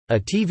A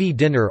TV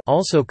dinner,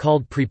 also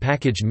called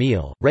prepackaged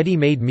meal,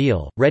 ready-made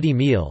meal, ready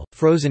meal,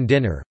 frozen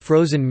dinner,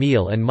 frozen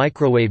meal and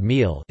microwave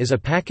meal, is a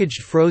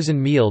packaged frozen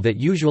meal that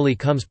usually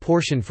comes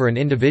portioned for an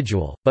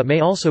individual, but may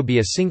also be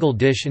a single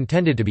dish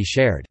intended to be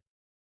shared.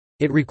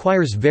 It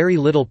requires very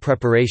little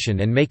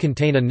preparation and may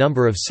contain a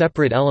number of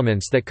separate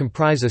elements that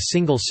comprise a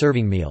single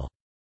serving meal.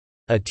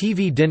 A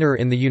TV dinner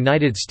in the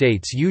United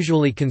States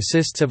usually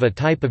consists of a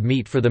type of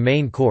meat for the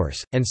main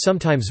course, and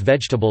sometimes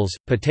vegetables,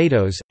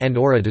 potatoes,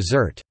 and/or a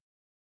dessert.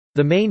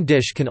 The main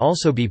dish can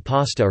also be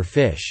pasta or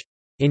fish.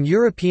 In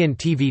European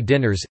TV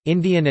dinners,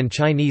 Indian and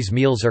Chinese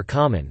meals are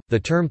common. The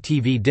term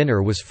TV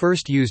dinner was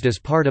first used as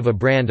part of a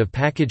brand of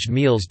packaged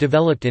meals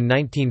developed in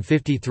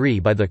 1953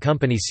 by the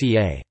company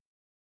C.A.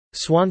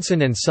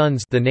 Swanson &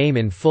 Sons. The name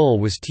in full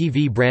was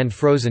TV brand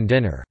frozen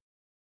dinner.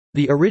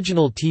 The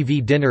original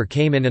TV dinner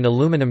came in an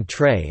aluminum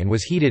tray and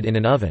was heated in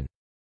an oven.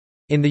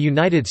 In the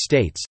United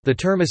States, the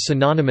term is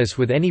synonymous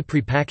with any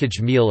prepackaged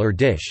meal or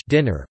dish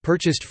dinner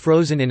purchased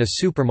frozen in a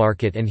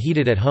supermarket and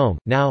heated at home.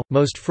 Now,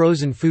 most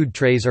frozen food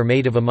trays are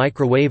made of a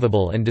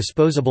microwavable and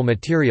disposable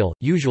material,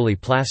 usually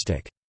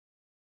plastic.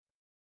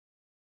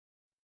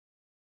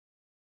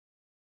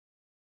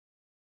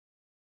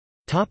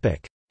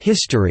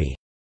 History.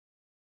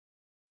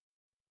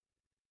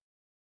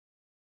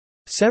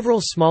 Several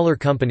smaller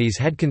companies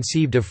had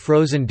conceived of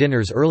frozen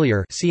dinners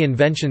earlier, see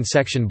Invention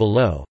section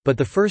below, but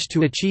the first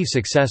to achieve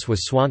success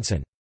was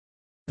Swanson.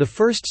 The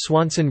first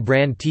Swanson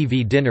brand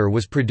TV dinner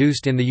was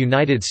produced in the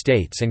United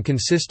States and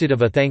consisted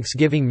of a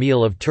Thanksgiving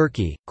meal of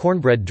turkey,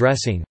 cornbread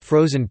dressing,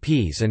 frozen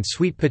peas and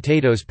sweet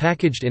potatoes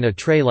packaged in a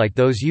tray like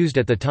those used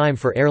at the time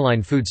for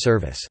airline food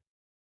service.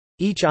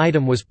 Each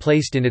item was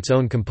placed in its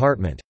own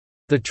compartment.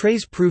 The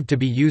trays proved to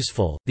be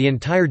useful. The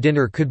entire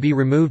dinner could be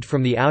removed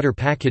from the outer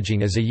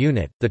packaging as a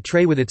unit. The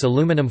tray with its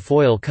aluminum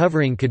foil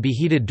covering could be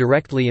heated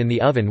directly in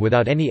the oven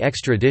without any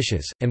extra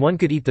dishes, and one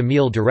could eat the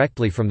meal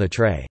directly from the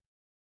tray.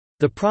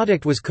 The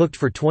product was cooked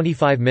for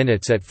 25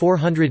 minutes at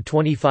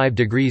 425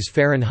 degrees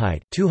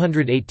Fahrenheit,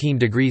 218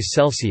 degrees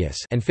Celsius,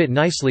 and fit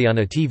nicely on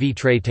a TV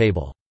tray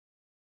table.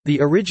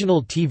 The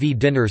original TV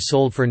dinner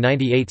sold for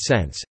 98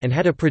 cents, and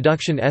had a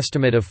production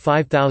estimate of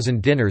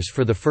 5,000 dinners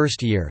for the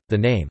first year. The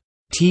name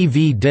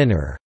TV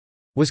dinner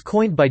was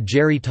coined by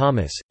Jerry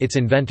Thomas, its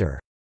inventor.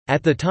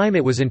 At the time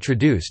it was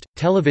introduced,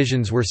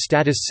 televisions were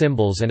status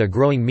symbols and a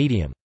growing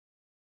medium.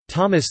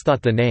 Thomas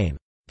thought the name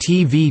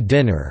TV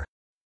dinner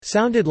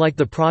sounded like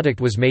the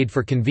product was made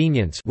for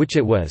convenience, which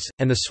it was,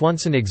 and the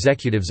Swanson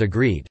executives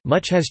agreed.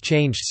 Much has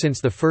changed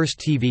since the first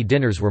TV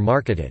dinners were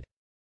marketed.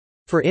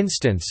 For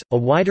instance, a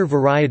wider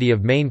variety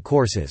of main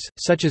courses,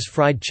 such as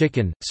fried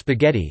chicken,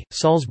 spaghetti,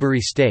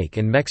 Salisbury steak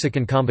and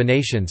Mexican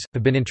combinations,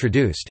 have been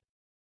introduced.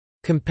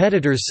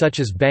 Competitors such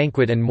as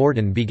Banquet and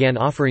Morton began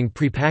offering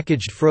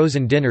prepackaged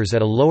frozen dinners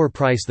at a lower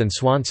price than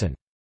Swanson.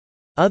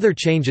 Other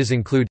changes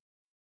include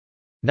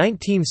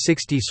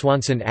 1960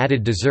 Swanson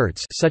added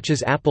desserts such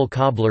as apple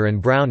cobbler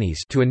and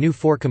brownies to a new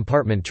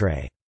 4-compartment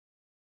tray.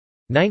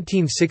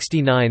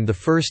 1969 The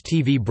first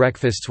TV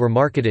breakfasts were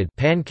marketed.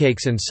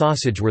 Pancakes and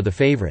sausage were the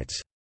favorites.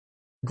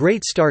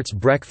 Great Start's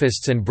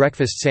breakfasts and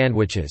breakfast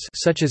sandwiches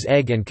such as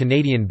egg and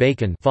Canadian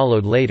bacon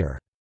followed later.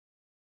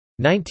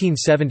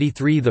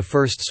 1973 The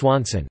first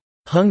Swanson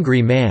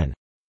Hungry Man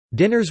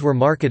dinners were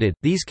marketed.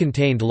 These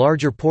contained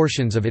larger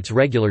portions of its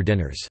regular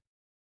dinners.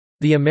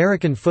 The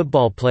American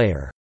football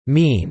player,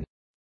 Mean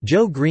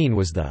Joe Green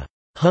was the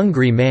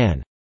Hungry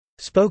Man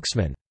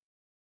spokesman.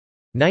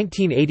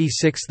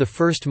 1986 The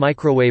first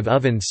microwave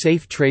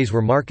oven-safe trays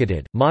were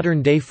marketed.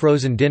 Modern-day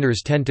frozen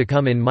dinners tend to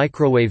come in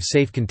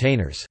microwave-safe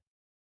containers.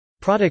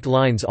 Product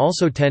lines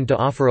also tend to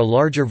offer a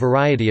larger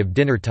variety of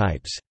dinner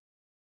types.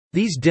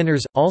 These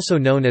dinners, also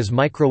known as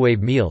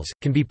microwave meals,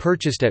 can be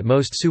purchased at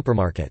most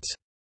supermarkets.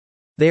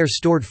 They are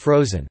stored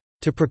frozen.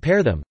 To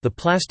prepare them, the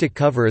plastic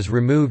cover is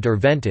removed or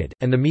vented,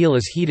 and the meal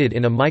is heated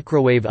in a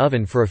microwave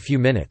oven for a few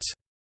minutes.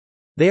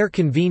 They are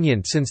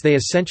convenient since they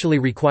essentially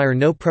require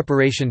no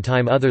preparation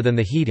time other than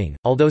the heating,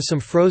 although some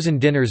frozen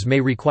dinners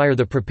may require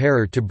the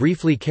preparer to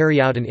briefly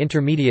carry out an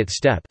intermediate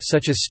step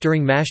such as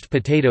stirring mashed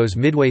potatoes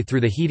midway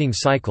through the heating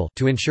cycle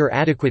to ensure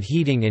adequate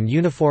heating and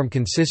uniform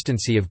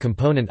consistency of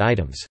component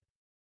items.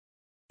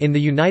 In the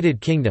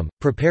United Kingdom,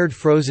 prepared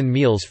frozen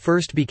meals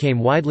first became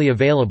widely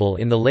available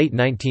in the late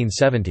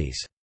 1970s.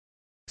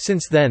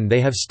 Since then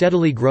they have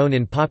steadily grown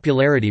in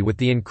popularity with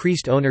the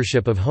increased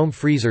ownership of home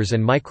freezers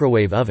and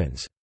microwave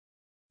ovens.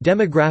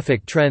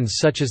 Demographic trends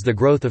such as the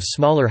growth of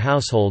smaller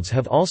households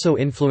have also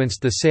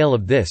influenced the sale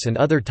of this and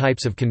other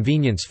types of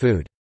convenience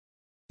food.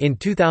 In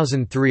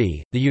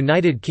 2003, the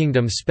United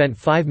Kingdom spent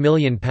 £5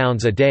 million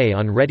a day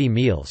on ready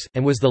meals,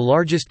 and was the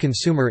largest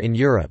consumer in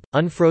Europe.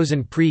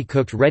 Unfrozen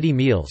pre-cooked ready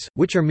meals,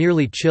 which are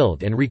merely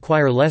chilled and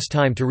require less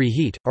time to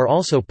reheat, are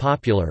also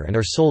popular and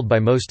are sold by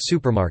most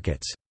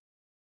supermarkets.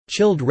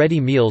 Chilled ready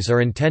meals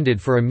are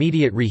intended for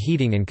immediate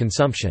reheating and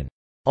consumption.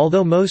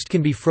 Although most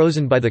can be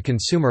frozen by the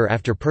consumer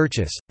after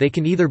purchase, they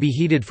can either be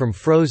heated from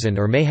frozen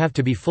or may have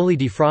to be fully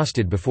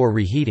defrosted before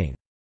reheating.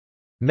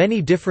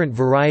 Many different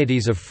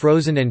varieties of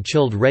frozen and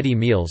chilled ready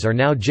meals are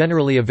now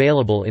generally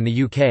available in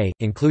the UK,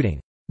 including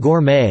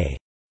gourmet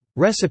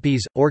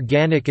recipes,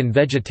 organic and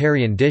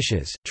vegetarian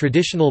dishes,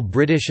 traditional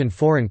British and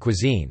foreign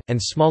cuisine,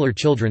 and smaller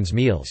children's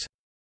meals.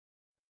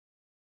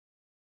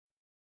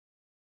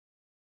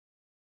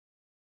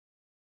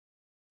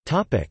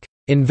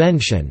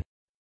 Invention.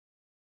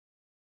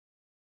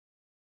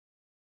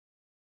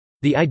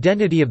 The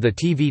identity of the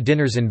TV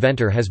dinner's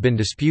inventor has been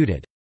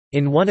disputed.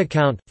 In one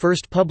account,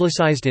 first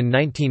publicized in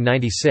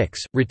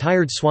 1996,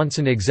 retired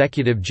Swanson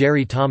executive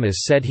Jerry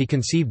Thomas said he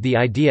conceived the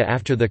idea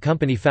after the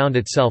company found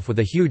itself with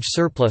a huge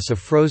surplus of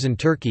frozen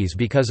turkeys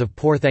because of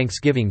poor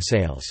Thanksgiving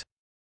sales.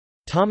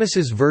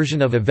 Thomas's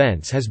version of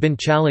events has been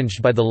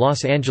challenged by the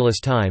Los Angeles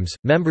Times,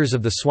 members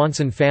of the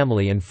Swanson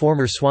family and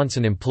former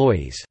Swanson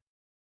employees.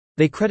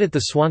 They credit the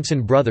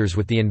Swanson brothers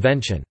with the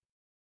invention.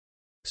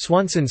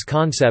 Swanson's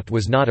concept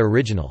was not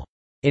original.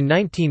 In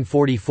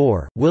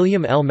 1944,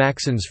 William L.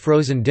 Maxon's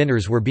frozen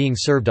dinners were being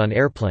served on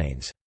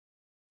airplanes.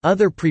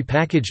 Other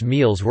prepackaged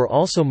meals were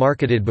also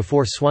marketed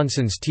before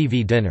Swanson's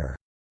TV dinner.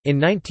 In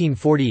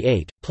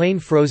 1948, plain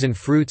frozen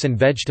fruits and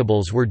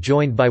vegetables were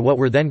joined by what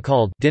were then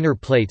called dinner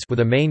plates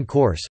with a main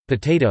course,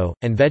 potato,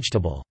 and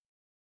vegetable.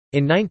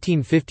 In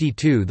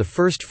 1952, the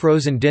first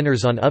frozen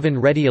dinners on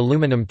oven-ready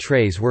aluminum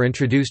trays were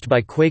introduced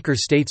by Quaker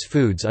States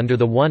Foods under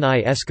the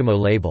One-Eye Eskimo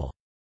label.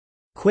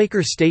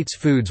 Quaker States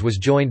Foods was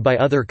joined by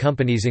other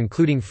companies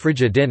including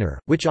Frigga Dinner,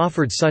 which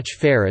offered such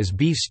fare as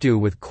beef stew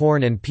with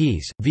corn and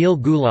peas, veal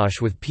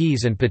goulash with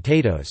peas and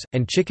potatoes,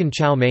 and chicken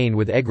chow mein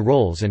with egg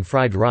rolls and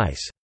fried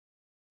rice.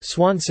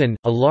 Swanson,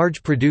 a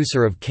large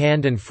producer of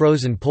canned and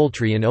frozen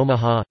poultry in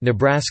Omaha,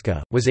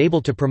 Nebraska, was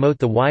able to promote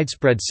the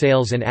widespread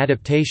sales and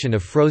adaptation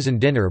of frozen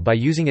dinner by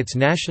using its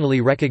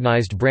nationally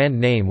recognized brand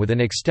name with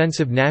an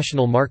extensive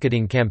national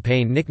marketing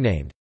campaign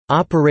nicknamed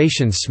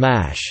Operation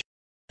Smash,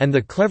 and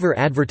the clever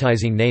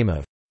advertising name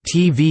of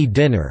TV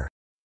Dinner,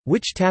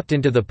 which tapped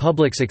into the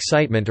public's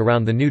excitement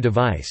around the new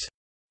device.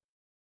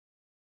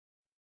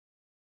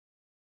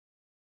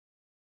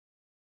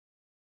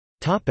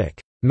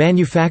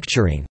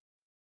 Manufacturing.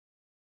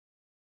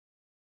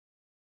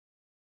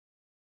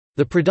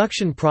 The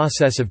production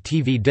process of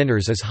TV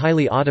dinners is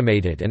highly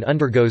automated and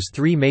undergoes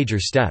three major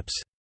steps.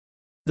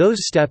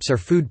 Those steps are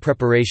food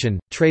preparation,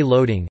 tray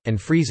loading, and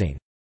freezing.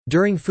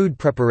 During food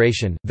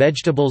preparation,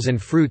 vegetables and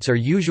fruits are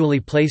usually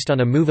placed on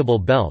a movable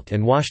belt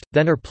and washed,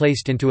 then are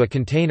placed into a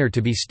container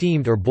to be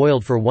steamed or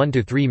boiled for 1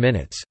 to 3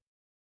 minutes.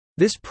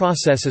 This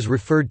process is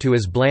referred to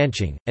as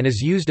blanching, and is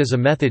used as a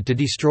method to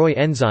destroy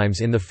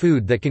enzymes in the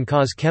food that can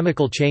cause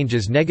chemical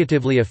changes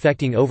negatively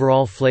affecting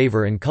overall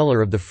flavor and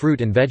color of the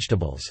fruit and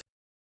vegetables.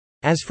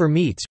 As for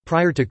meats,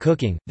 prior to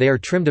cooking, they are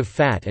trimmed of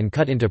fat and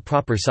cut into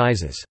proper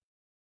sizes.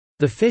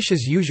 The fish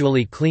is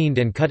usually cleaned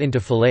and cut into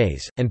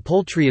fillets, and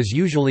poultry is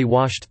usually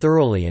washed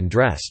thoroughly and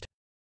dressed.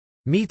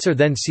 Meats are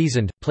then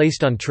seasoned,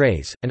 placed on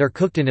trays, and are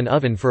cooked in an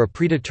oven for a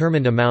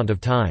predetermined amount of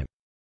time.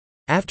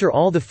 After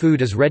all the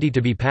food is ready to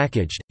be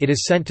packaged, it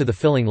is sent to the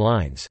filling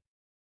lines.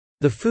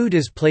 The food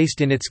is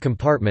placed in its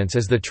compartments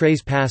as the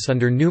trays pass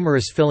under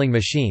numerous filling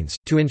machines.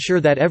 To ensure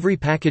that every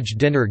packaged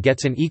dinner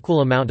gets an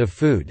equal amount of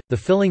food, the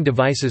filling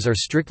devices are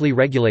strictly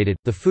regulated.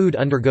 The food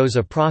undergoes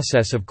a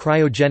process of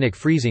cryogenic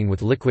freezing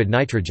with liquid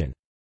nitrogen.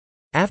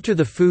 After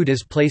the food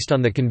is placed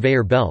on the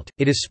conveyor belt,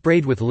 it is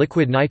sprayed with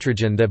liquid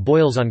nitrogen that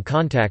boils on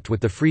contact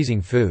with the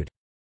freezing food.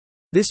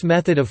 This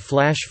method of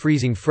flash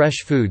freezing fresh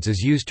foods is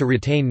used to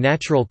retain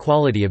natural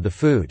quality of the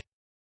food.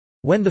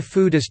 When the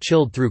food is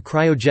chilled through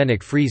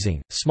cryogenic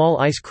freezing, small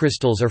ice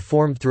crystals are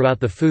formed throughout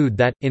the food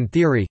that, in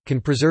theory,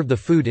 can preserve the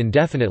food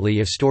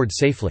indefinitely if stored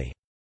safely.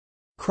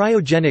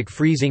 Cryogenic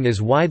freezing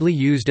is widely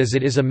used as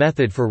it is a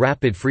method for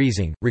rapid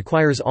freezing,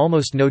 requires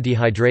almost no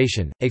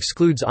dehydration,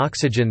 excludes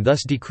oxygen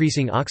thus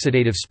decreasing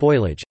oxidative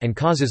spoilage, and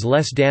causes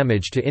less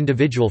damage to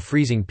individual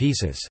freezing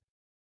pieces.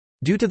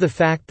 Due to the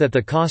fact that the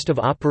cost of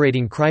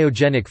operating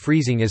cryogenic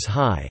freezing is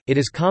high, it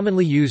is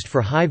commonly used for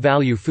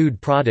high-value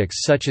food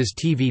products such as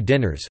TV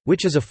dinners,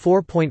 which is a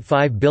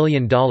 $4.5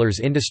 billion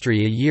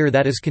industry a year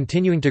that is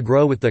continuing to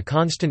grow with the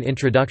constant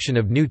introduction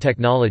of new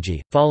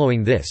technology.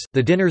 Following this,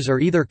 the dinners are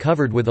either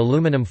covered with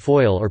aluminum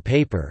foil or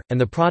paper, and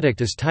the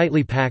product is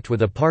tightly packed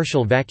with a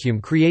partial vacuum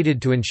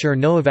created to ensure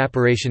no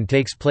evaporation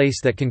takes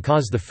place that can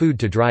cause the food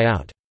to dry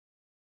out.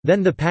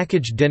 Then the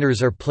packaged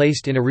dinners are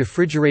placed in a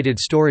refrigerated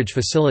storage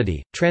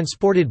facility,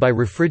 transported by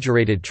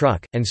refrigerated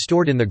truck, and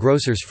stored in the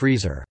grocer's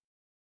freezer.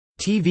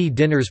 TV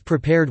dinners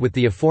prepared with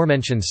the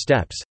aforementioned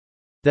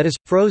steps—that is,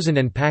 frozen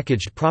and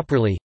packaged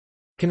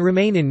properly—can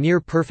remain in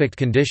near-perfect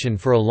condition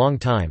for a long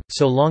time,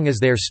 so long as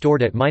they are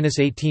stored at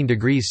 -18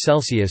 degrees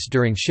Celsius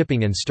during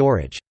shipping and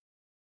storage.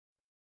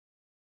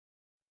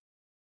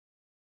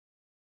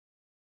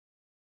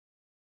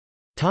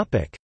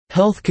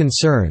 Health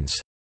concerns.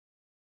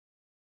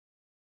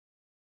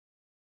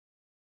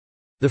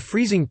 The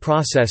freezing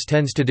process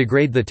tends to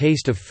degrade the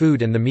taste of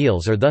food and the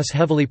meals are thus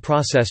heavily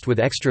processed with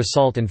extra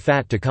salt and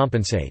fat to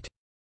compensate.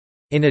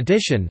 In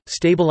addition,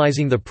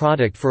 stabilizing the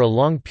product for a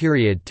long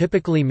period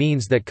typically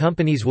means that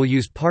companies will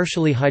use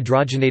partially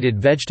hydrogenated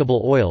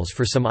vegetable oils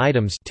for some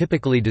items,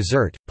 typically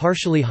dessert.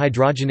 Partially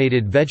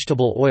hydrogenated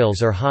vegetable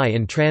oils are high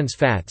in trans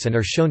fats and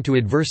are shown to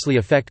adversely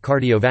affect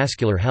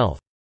cardiovascular health.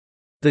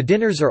 The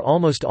dinners are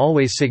almost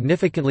always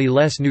significantly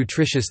less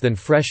nutritious than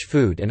fresh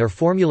food and are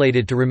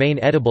formulated to remain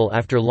edible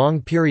after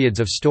long periods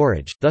of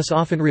storage, thus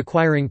often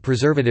requiring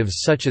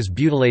preservatives such as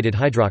butylated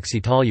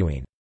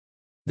hydroxytoluene.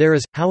 There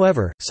is,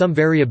 however, some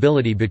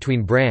variability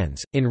between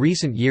brands. In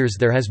recent years,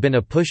 there has been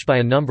a push by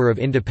a number of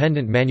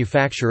independent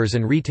manufacturers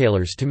and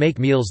retailers to make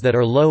meals that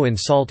are low in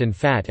salt and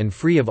fat and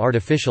free of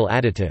artificial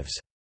additives.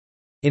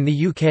 In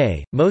the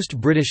UK, most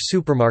British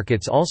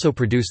supermarkets also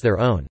produce their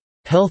own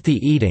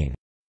healthy eating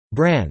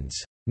brands.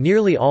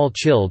 Nearly all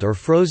chilled or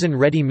frozen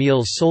ready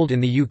meals sold in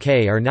the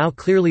UK are now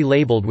clearly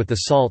labelled with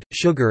the salt,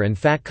 sugar and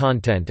fat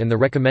content and the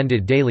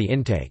recommended daily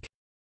intake.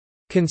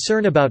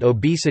 Concern about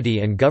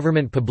obesity and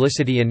government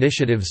publicity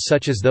initiatives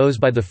such as those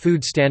by the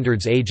Food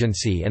Standards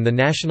Agency and the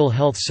National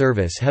Health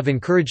Service have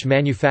encouraged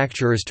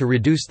manufacturers to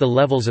reduce the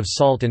levels of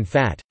salt and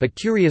fat, but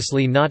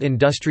curiously not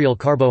industrial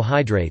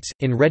carbohydrates,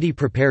 in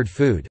ready-prepared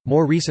food.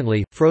 More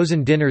recently,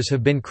 frozen dinners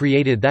have been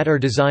created that are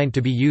designed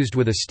to be used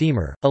with a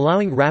steamer,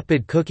 allowing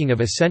rapid cooking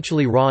of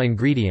essentially raw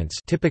ingredients,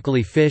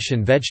 typically fish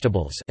and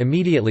vegetables,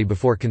 immediately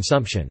before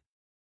consumption.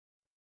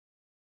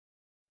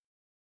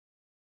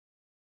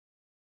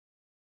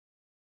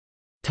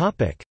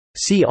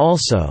 See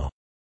also: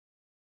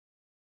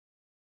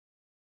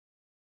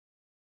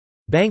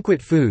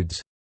 Banquet foods,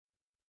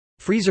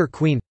 Freezer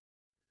queen,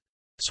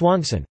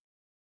 Swanson.